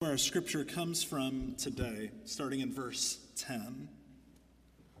where our scripture comes from today, starting in verse 10.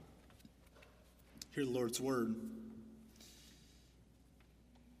 Hear the Lord's word.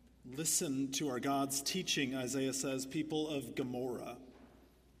 Listen to our God's teaching, Isaiah says, people of Gomorrah.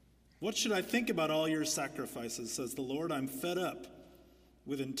 What should I think about all your sacrifices, says the Lord? I'm fed up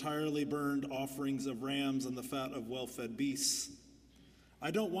with entirely burned offerings of rams and the fat of well-fed beasts.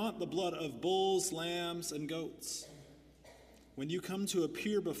 I don't want the blood of bulls, lambs, and goats. When you come to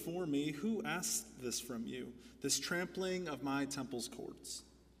appear before me, who asked this from you, this trampling of my temple's courts?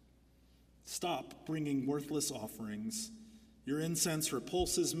 Stop bringing worthless offerings. Your incense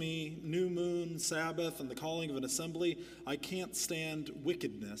repulses me, new moon, Sabbath, and the calling of an assembly. I can't stand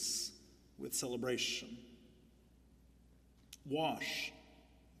wickedness with celebration. Wash,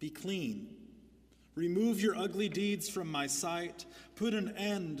 be clean. Remove your ugly deeds from my sight. Put an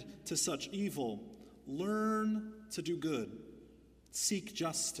end to such evil. Learn to do good. Seek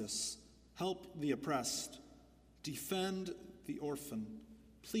justice, help the oppressed, defend the orphan,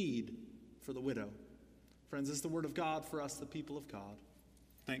 plead for the widow. Friends, this is the word of God for us, the people of God.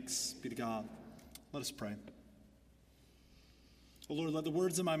 Thanks be to God. Let us pray. O Lord, let the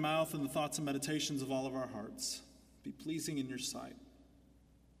words of my mouth and the thoughts and meditations of all of our hearts be pleasing in your sight.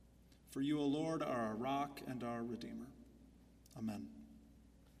 For you, O Lord, are our rock and our Redeemer. Amen.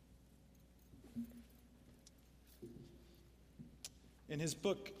 In his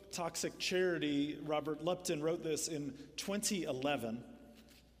book, Toxic Charity, Robert Lupton wrote this in 2011.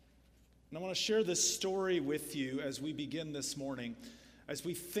 And I want to share this story with you as we begin this morning, as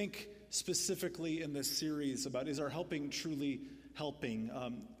we think specifically in this series about is our helping truly helping,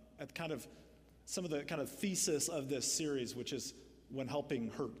 at kind of some of the kind of thesis of this series, which is when helping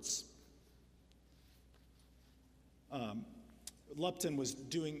hurts. Lupton was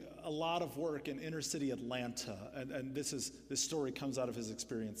doing a lot of work in inner city Atlanta, and this story comes out of his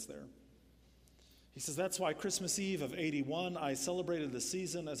experience there. He says, that's why Christmas Eve of '81, I celebrated the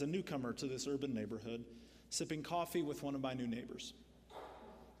season as a newcomer to this urban neighborhood, sipping coffee with one of my new neighbors.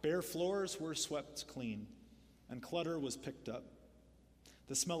 Bare floors were swept clean, and clutter was picked up.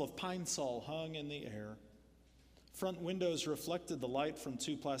 The smell of pine sol hung in the air. Front windows reflected the light from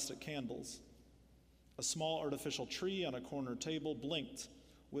 2 plastic candles. A small artificial tree on a corner table blinked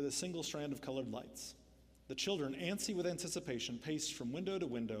with a single strand of colored lights. The children, antsy with anticipation, paced from window to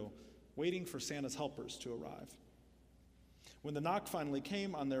window, waiting for Santa's helpers to arrive. When the knock finally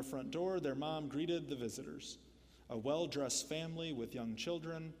came on their front door, their mom greeted the visitors, a well-dressed family with young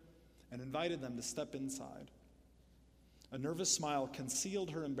children, and invited them to step inside. A nervous smile concealed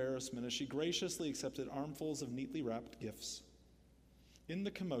her embarrassment as she graciously accepted armfuls of neatly wrapped gifts. In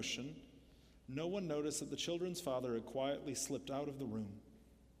the commotion, no one noticed that the children's father had quietly slipped out of the room.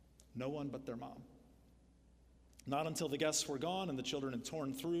 No one but their mom. Not until the guests were gone and the children had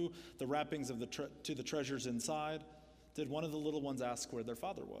torn through the wrappings of to the treasures inside did one of the little ones ask where their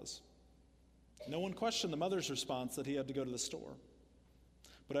father was. No one questioned the mother's response that he had to go to the store.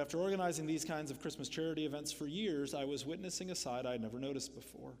 But after organizing these kinds of Christmas charity events for years, I was witnessing a side I had never noticed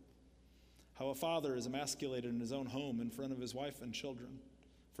before. How a father is emasculated in his own home in front of his wife and children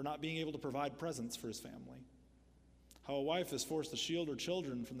for not being able to provide presents for his family. How a wife is forced to shield her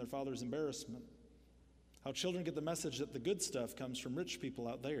children from their father's embarrassment. How children get the message that the good stuff comes from rich people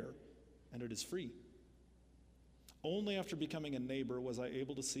out there, and it is free. Only after becoming a neighbor was I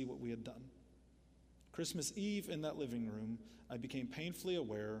able to see what we had done. Christmas Eve in that living room, I became painfully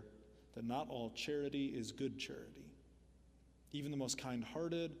aware that not all charity is good charity. Even the most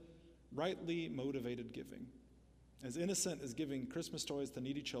kind-hearted, rightly motivated giving, as innocent as giving Christmas toys to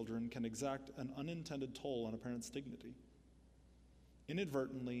needy children, can exact an unintended toll on a parent's dignity.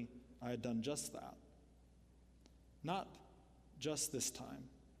 Inadvertently, I had done just that. Not just this time,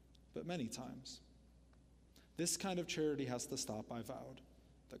 but many times. This kind of charity has to stop, I vowed.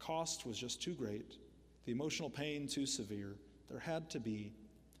 The cost was just too great, the emotional pain too severe. There had to be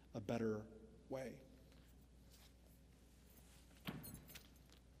a better way.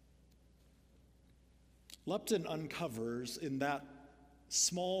 Lupton uncovers in that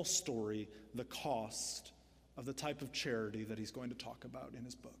small story the cost of the type of charity that he's going to talk about in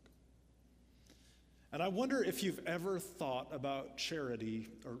his book. And I wonder if you've ever thought about charity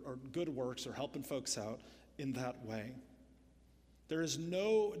or good works or helping folks out in that way. There is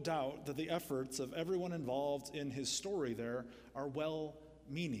no doubt that the efforts of everyone involved in his story there are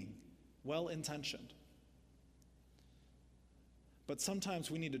well-meaning, well-intentioned. But sometimes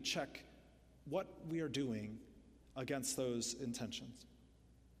we need to check what we are doing against those intentions.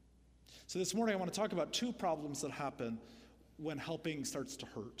 So this morning I want to talk about 2 problems that happen when helping starts to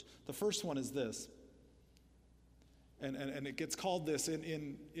hurt. The first one is this. and it gets called this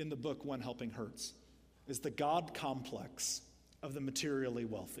in the book When Helping Hurts, is the God complex of the materially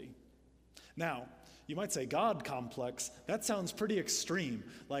wealthy. Now, you might say, God complex, that sounds pretty extreme.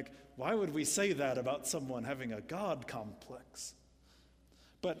 Like, why would we say that about someone having a God complex?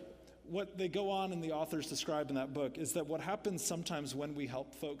 But what they go on and the authors describe in that book is that what happens sometimes when we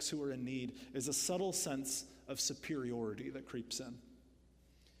help folks who are in need is a subtle sense of superiority that creeps in.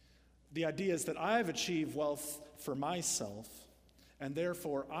 The idea is that I've achieved wealth for myself, and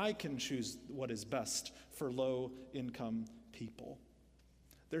therefore I can choose what is best for low-income people.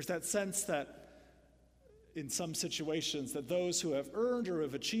 There's that sense that in some situations that those who have earned or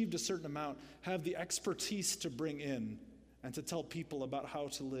have achieved a certain amount have the expertise to bring in and to tell people about how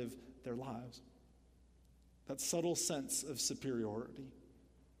to live their lives. That subtle sense of superiority.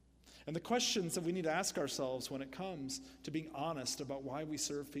 And the questions that we need to ask ourselves when it comes to being honest about why we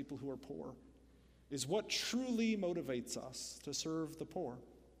serve people who are poor is what truly motivates us to serve the poor.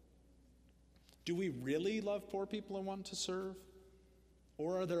 Do we really love poor people and want to serve?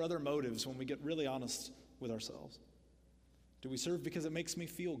 Or are there other motives when we get really honest with ourselves? Do we serve because it makes me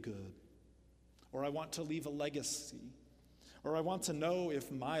feel good? Or I want to leave a legacy? Or I want to know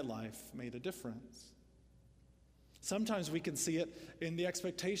if my life made a difference? Sometimes we can see it in the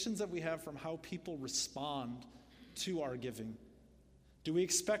expectations that we have from how people respond to our giving. Do we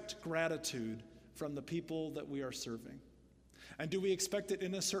expect gratitude from the people that we are serving? And do we expect it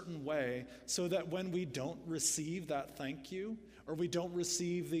in a certain way so that when we don't receive that thank you, or we don't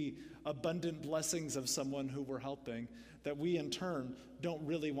receive the abundant blessings of someone who we're helping, that we in turn don't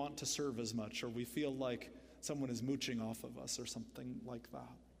really want to serve as much, or we feel like someone is mooching off of us or something like that?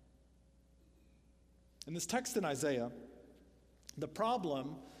 In this text in Isaiah, the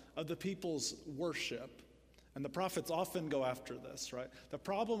problem of the people's worship, and the prophets often go after this, right? The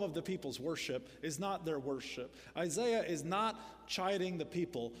problem of the people's worship is not their worship. Isaiah is not chiding the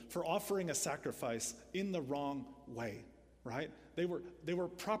people for offering a sacrifice in the wrong way, right? They were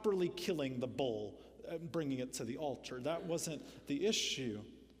properly killing the bull and bringing it to the altar. That wasn't the issue.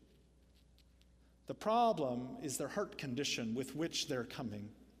 The problem is their heart condition with which they're coming.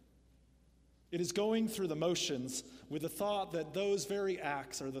 It is going through the motions with the thought that those very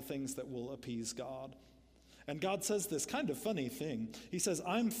acts are the things that will appease God. And God says this kind of funny thing. He says,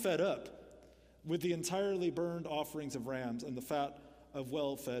 I'm fed up with the entirely burned offerings of rams and the fat of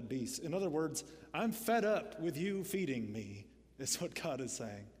well-fed beasts. In other words, I'm fed up with you feeding me, is what God is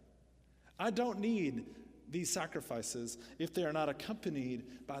saying. I don't need these sacrifices if they are not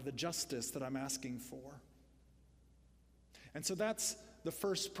accompanied by the justice that I'm asking for. And so that's the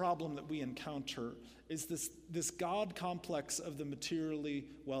first problem that we encounter, is this God complex of the materially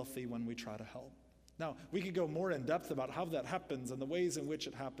wealthy when we try to help. Now, we could go more in depth about how that happens and the ways in which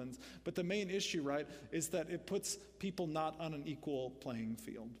it happens, but the main issue, right, is that it puts people not on an equal playing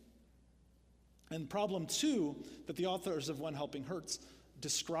field. And problem two that the authors of When Helping Hurts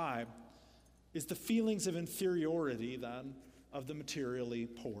describe is the feelings of inferiority, then, of the materially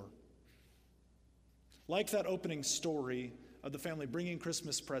poor. Like that opening story of the family bringing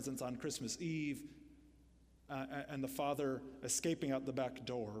Christmas presents on Christmas Eve and the father escaping out the back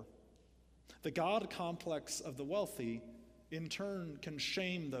door, the God complex of the wealthy, in turn, can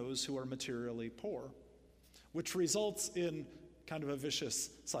shame those who are materially poor, which results in kind of a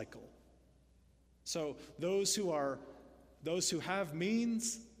vicious cycle. So those who have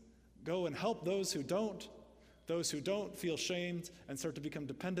means go and help those who don't. Those who don't feel shamed and start to become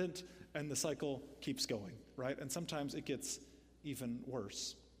dependent, and the cycle keeps going, right? And sometimes it gets even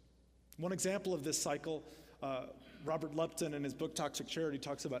worse. One example of this cycle, Robert Lupton in his book Toxic Charity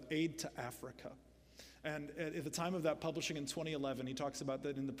talks about aid to Africa. And at the time of that publishing in 2011, he talks about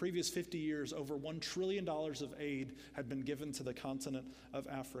that in the previous 50 years, over $1 trillion of aid had been given to the continent of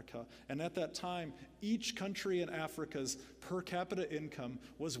Africa. And at that time, each country in Africa's per capita income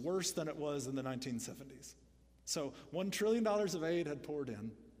was worse than it was in the 1970s. So $1 trillion of aid had poured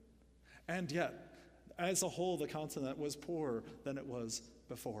in. And yet, as a whole, the continent was poorer than it was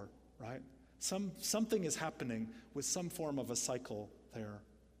before, right? Something is happening with some form of a cycle there.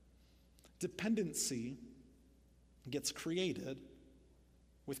 Dependency gets created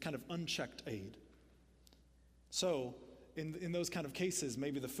with kind of unchecked aid. So in those kind of cases,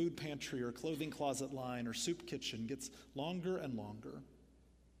 maybe the food pantry or clothing closet line or soup kitchen gets longer and longer.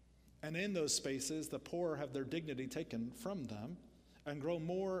 And in those spaces, the poor have their dignity taken from them and grow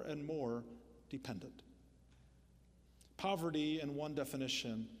more and more dependent. Poverty, in one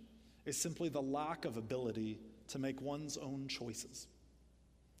definition, is simply the lack of ability to make one's own choices.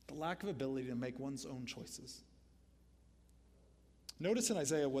 The lack of ability to make one's own choices. Notice in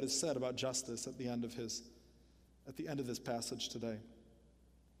Isaiah what is said about justice at the end of his at the end of this passage today.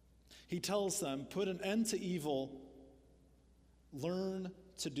 He tells them, put an end to evil, learn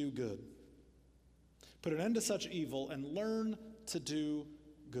to do good. Put an end to such evil and learn to do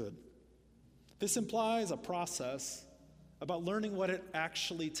good. This implies a process about learning what it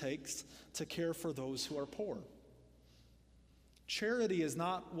actually takes to care for those who are poor. Charity is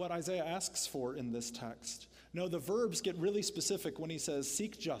not what Isaiah asks for in this text. No, the verbs get really specific when he says,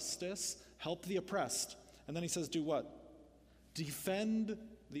 seek justice, help the oppressed. And then he says, do what? Defend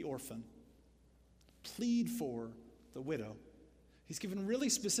the orphan. Plead for the widow. He's given really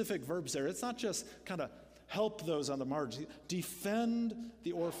specific verbs there. It's not just kind of help those on the margins. Defend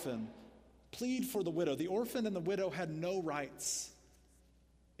the orphan. Plead for the widow. The orphan and the widow had no rights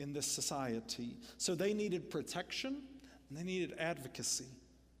in this society. So they needed protection and they needed advocacy.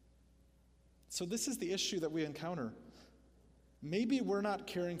 So this is the issue that we encounter. Maybe we're not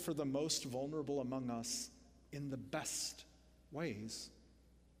caring for the most vulnerable among us in the best ways.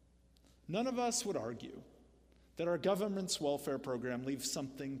 None of us would argue that our government's welfare program leaves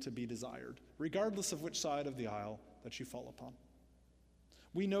something to be desired, regardless of which side of the aisle that you fall upon.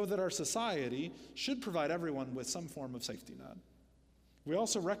 We know that our society should provide everyone with some form of safety net. We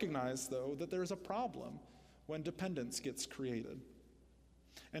also recognize, though, that there is a problem when dependence gets created.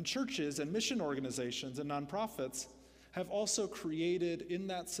 And churches and mission organizations and nonprofits have also created in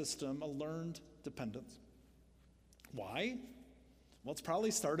that system a learned dependence. Why? Well, it's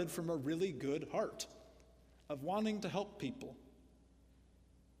probably started from a really good heart of wanting to help people.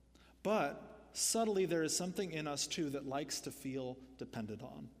 But subtly, there is something in us, too, that likes to feel dependent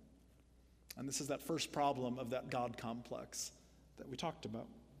on. And this is that first problem of that God complex that we talked about.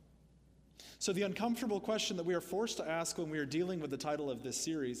 So the uncomfortable question that we are forced to ask when we are dealing with the title of this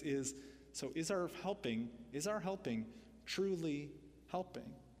series is, so is our helping truly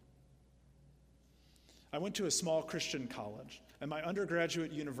helping? I went to a small Christian college, and my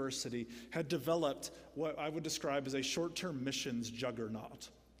undergraduate university had developed what I would describe as a short-term missions juggernaut.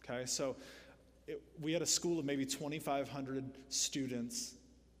 Okay, so we had a school of maybe 2,500 students,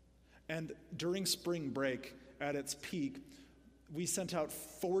 and during spring break, at its peak, we sent out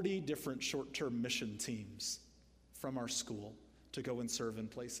 40 different short-term mission teams from our school to go and serve in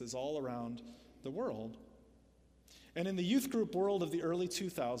places all around the world. And in the youth group world of the early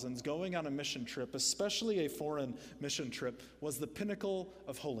 2000s, going on a mission trip, especially a foreign mission trip, was the pinnacle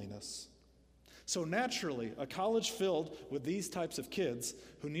of holiness. So naturally, a college filled with these types of kids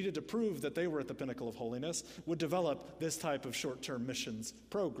who needed to prove that they were at the pinnacle of holiness would develop this type of short-term missions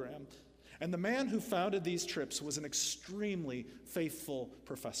program. And the man who founded these trips was an extremely faithful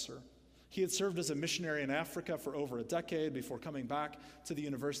professor. He had served as a missionary in Africa for over a decade before coming back to the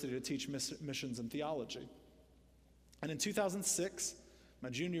university to teach missions and theology. And in 2006, my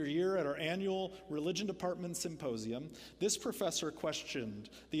junior year at our annual religion department symposium, this professor questioned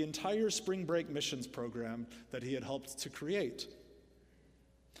the entire spring break missions program that he had helped to create.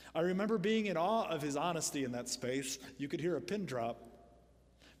 I remember being in awe of his honesty in that space. You could hear a pin drop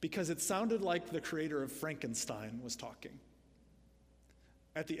because it sounded like the creator of Frankenstein was talking.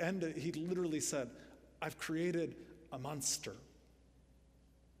 At the end, he literally said, "I've created a monster."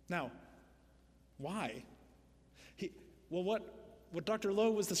 Now, why? What Dr.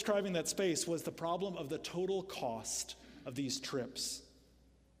 Lowe was describing in that space was the problem of the total cost of these trips.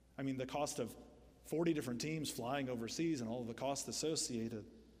 I mean, the cost of 40 different teams flying overseas and all of the costs associated.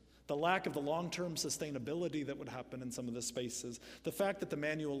 The lack of the long-term sustainability that would happen in some of the spaces. The fact that the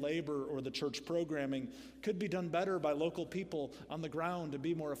manual labor or the church programming could be done better by local people on the ground to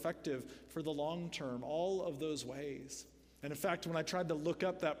be more effective for the long term. All of those ways. And in fact, when I tried to look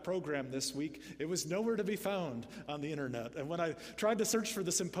up that program this week, it was nowhere to be found on the internet. And when I tried to search for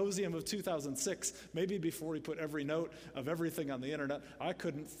the symposium of 2006, maybe before we put every note of everything on the internet, I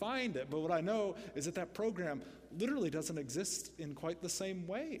couldn't find it. But what I know is that that program literally doesn't exist in quite the same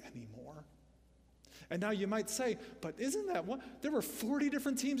way anymore. And now you might say, but isn't that what? There were 40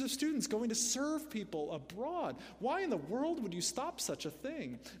 different teams of students going to serve people abroad. Why in the world would you stop such a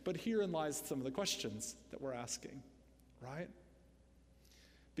thing? But herein lies some of the questions that we're asking. Right?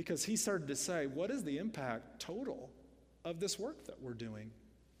 Because he started to say, what is the impact total of this work that we're doing?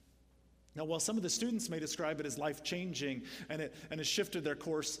 Now, while some of the students may describe it as life-changing and it has shifted their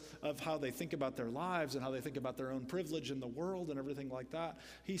course of how they think about their lives and how they think about their own privilege in the world and everything like that,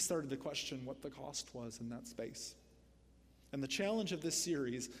 he started to question what the cost was in that space. And the challenge of this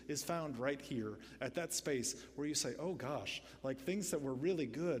series is found right here at that space where you say, oh gosh, like things that were really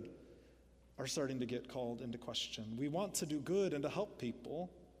good are starting to get called into question. We want to do good and to help people,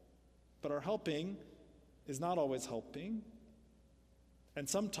 but our helping is not always helping. And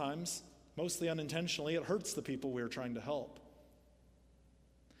sometimes mostly unintentionally, it hurts the people we are trying to help.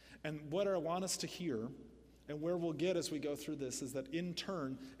 And what I want us to hear, and where we'll get as we go through this, is that in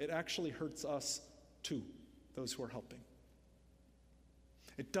turn, it actually hurts us too, those who are helping.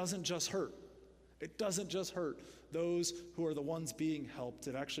 It doesn't just hurt. It doesn't just hurt those who are the ones being helped.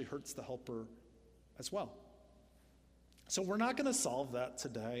 It actually hurts the helper as well. So we're not going to solve that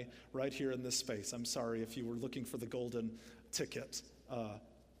today right here in this space. I'm sorry if you were looking for the golden ticket.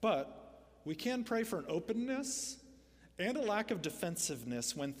 But we can pray for an openness and a lack of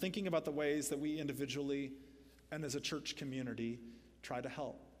defensiveness when thinking about the ways that we individually and as a church community try to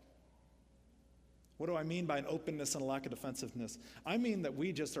help. What do I mean by an openness and a lack of defensiveness? I mean that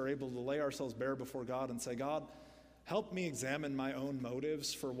we just are able to lay ourselves bare before God and say, God, help me examine my own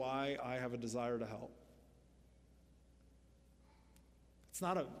motives for why I have a desire to help. It's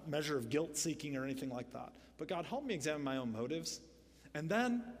not a measure of guilt-seeking or anything like that. But God, help me examine my own motives. And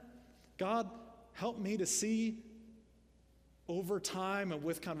then, God, help me to see over time and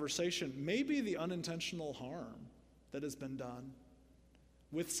with conversation maybe the unintentional harm that has been done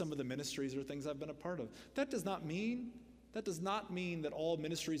with some of the ministries or things I've been a part of. That does not mean that all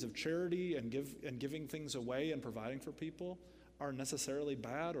ministries of charity and giving things away and providing for people are necessarily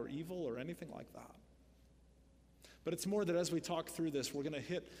bad or evil or anything like that. But it's more that as we talk through this, we're going to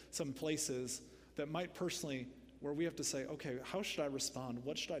hit some places that might personally, where we have to say, okay, how should I respond?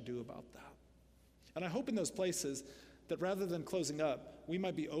 What should I do about that? And I hope in those places that rather than closing up, we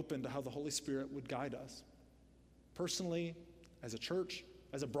might be open to how the Holy Spirit would guide us. Personally, as a church,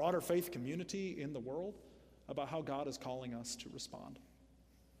 as a broader faith community in the world, about how God is calling us to respond.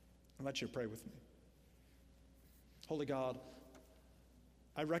 I invite you to pray with me. Holy God,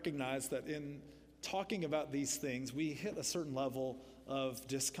 I recognize that in talking about these things, we hit a certain level of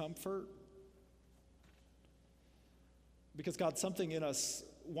discomfort. Because God, something in us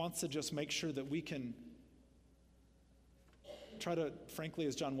wants to just make sure that we can try to, frankly,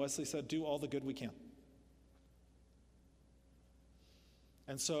 as John Wesley said, do all the good we can.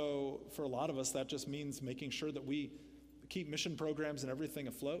 And so for a lot of us, that just means making sure that we keep mission programs and everything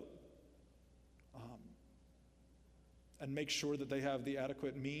afloat, and make sure that they have the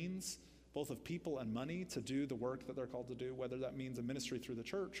adequate means, both of people and money, to do the work that they're called to do, whether that means a ministry through the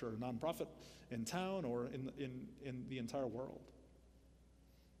church or a nonprofit in town or in the entire world.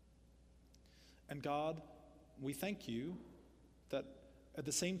 And God, we thank you that at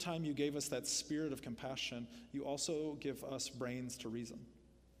the same time you gave us that spirit of compassion, you also give us brains to reason.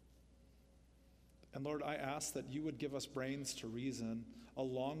 And Lord, I ask that you would give us brains to reason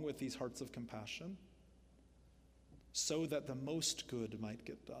along with these hearts of compassion so that the most good might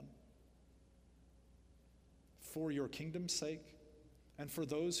get done. For your kingdom's sake and for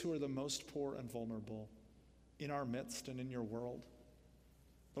those who are the most poor and vulnerable in our midst and in your world.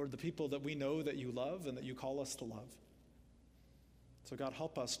 Lord, the people that we know that you love and that you call us to love. So God,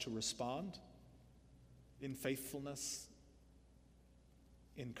 help us to respond in faithfulness,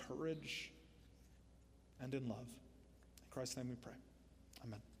 in courage, and in love. In Christ's name we pray.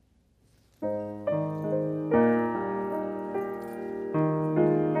 Amen.